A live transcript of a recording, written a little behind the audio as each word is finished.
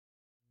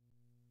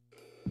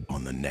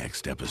on the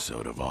next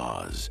episode of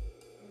Oz.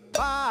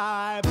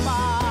 Bye, bye.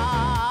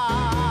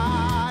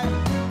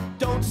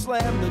 Don't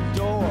slam the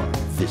door.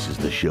 This is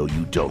the show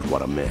you don't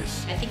want to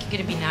miss. I think you're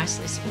going to be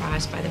nicely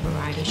surprised by the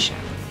variety show.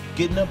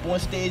 Getting up on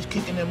stage,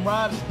 kicking them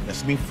rocks,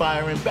 that's me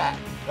firing back.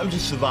 I'm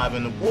just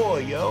surviving the war,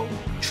 yo.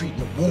 Treating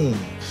the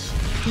wounds.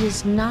 He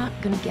is not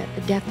going to get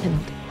the death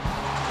penalty.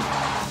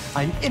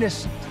 I'm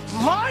innocent.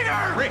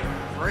 Liar!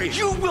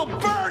 You will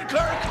burn,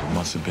 Kirk! It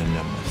must have been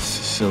them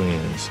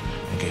Sicilians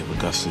that gave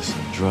Augustus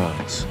some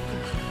drugs.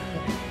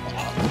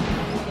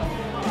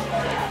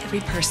 Every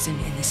person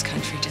in this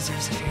country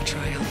deserves a fair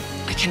trial.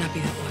 I cannot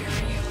be that lawyer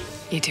for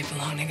you. You two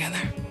belong together.